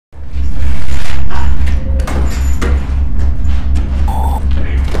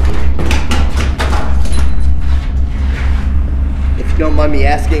don't mind me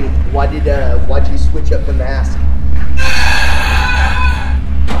asking, why'd you switch up the mask?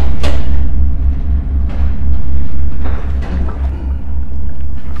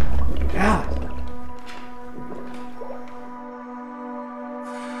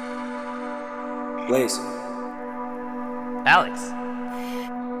 Blaze. Alex.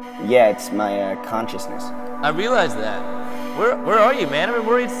 Yeah, it's my consciousness. I realize that. Where are you, man? I've been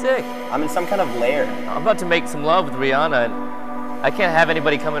worried sick. I'm in some kind of lair. I'm about to make some love with Rihanna, and I can't have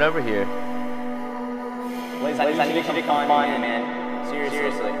anybody coming over here. Blaze, I need you to come find me, man.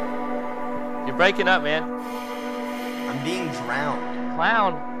 Seriously. You're breaking up, man. I'm being drowned.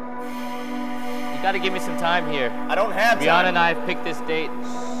 Clown. You gotta give me some time here. I don't have time. Rihanna and I have picked this date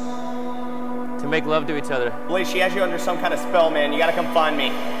to make love to each other. Blaze, she has you under some kind of spell, man. You gotta come find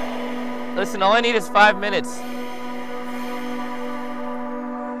me. Listen, all I need is 5 minutes.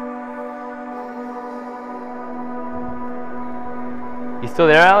 You still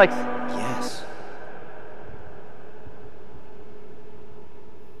there, Alex? Yes.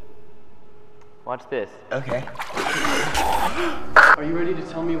 Watch this. Okay. Are you ready to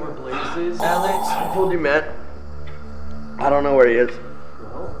tell me where Blaze is? Alex, I told you, man. I don't know where he is.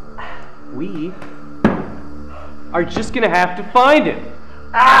 Well, we are just gonna have to find him.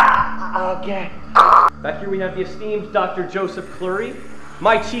 Okay. Back here we have the esteemed Dr. Joseph Clury,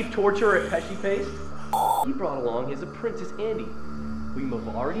 my chief torturer at Pesci Paste. He brought along his apprentice, Andy, who you have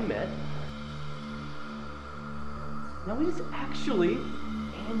already met. Now it is actually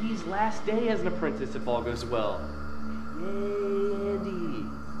Andy's last day as an apprentice if all goes well. Yay, Andy.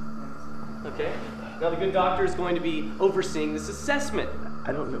 Okay, now the good doctor is going to be overseeing this assessment.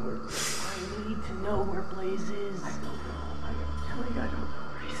 I don't know where. I need to know where Blaze is. I don't know.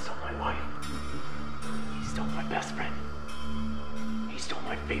 He stole my wife. He stole my best friend. He stole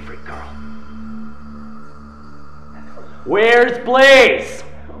my favorite girl. Where's Blaze?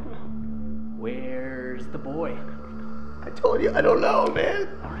 Where's the boy? I told you, I don't know, man.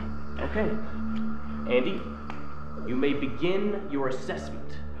 All right, okay. Andy, you may begin your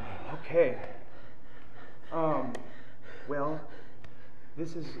assessment. Okay. Well,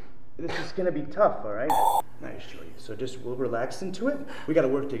 this is gonna be tough, all right? Nice, Jordy. So we'll relax into it. We gotta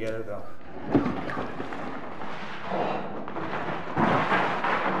work together, though.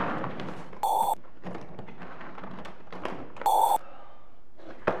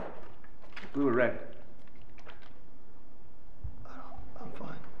 Blue or red? I'm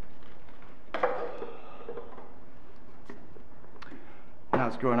fine. When I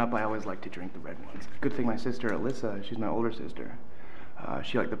was growing up, I always liked to drink the red ones. Good thing my sister Alyssa, she's my older sister.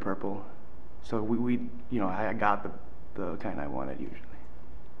 She liked the purple, so I got the kind I wanted usually.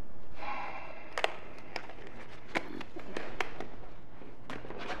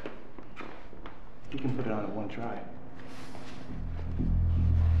 You can put it on at one try.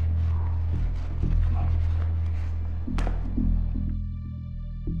 Come on.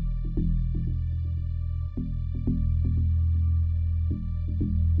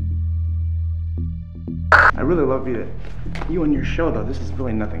 I really love you and your show, though. This is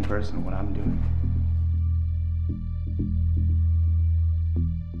really nothing personal, what I'm doing.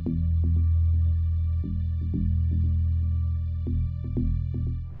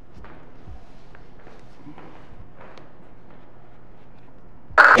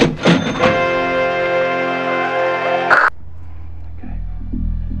 Okay.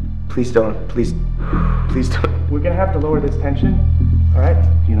 Please don't. We're gonna have to lower this tension, all right?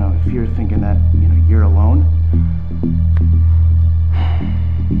 You know, if you're thinking that, you're alone,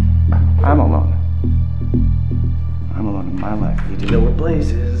 I'm alone. I'm alone in my life. Need to know where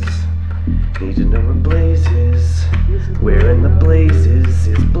Blaze is. Need to know where Blaze is. Where in the blazes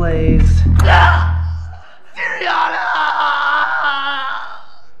is Blaze? Rihanna!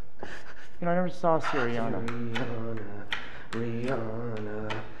 I never saw Rihanna.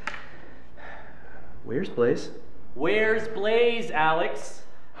 Rihanna. Where's Blaze? Where's Blaze, Alex?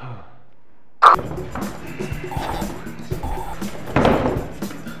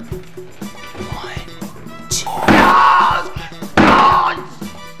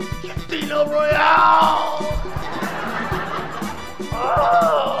 Casino Royale!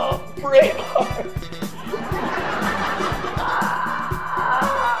 Oh, Braveheart!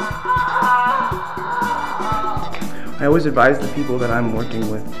 I always advise the people that I'm working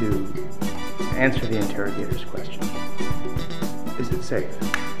with to answer the interrogator's question. Is it safe?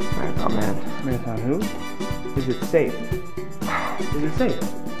 Marathon Man. Marathon who? Is it safe? Is it safe?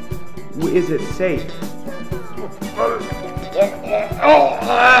 Is it safe?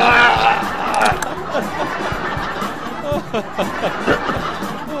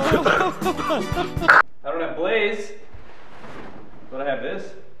 I don't have Blaze, but I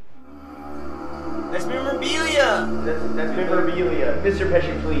Mr.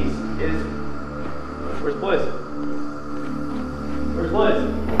 Pesci, please. Where's Blaze? Where's Blaze?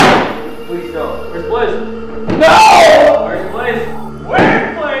 Please don't. Where's Blaze? No! Where's Blaze?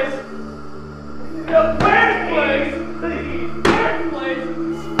 Where's Blaze? No, where's Blaze? Where's Blaze?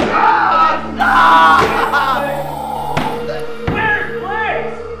 Stop! Where's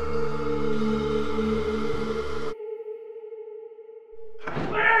Blaze?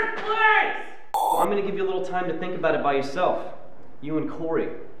 Where's Blaze? I'm gonna give you a little time to think about it by yourself. You and Corey.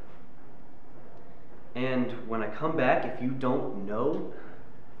 And when I come back, if you don't know,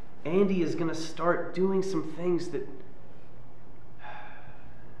 Andy is gonna start doing some things that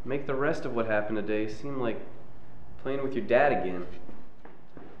make the rest of what happened today seem like playing with your dad again.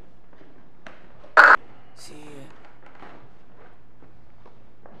 See ya.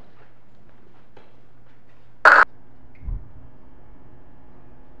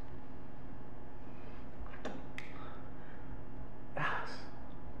 Alex,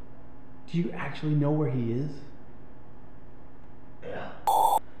 do you actually know where he is? Yeah.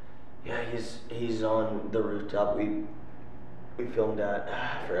 Yeah, he's on the rooftop. We filmed that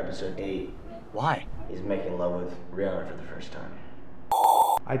for episode 8. Why? He's making love with Rihanna for the first time.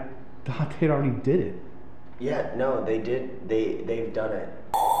 I thought they'd already did it. Yeah, no, they did. They've done it.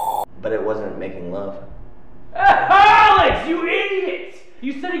 But it wasn't making love. Alex, you idiot!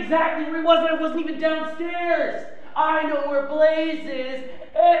 You said exactly where he was, and it wasn't even downstairs. I know where Blaze is,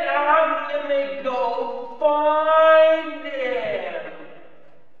 and I'm gonna go find him.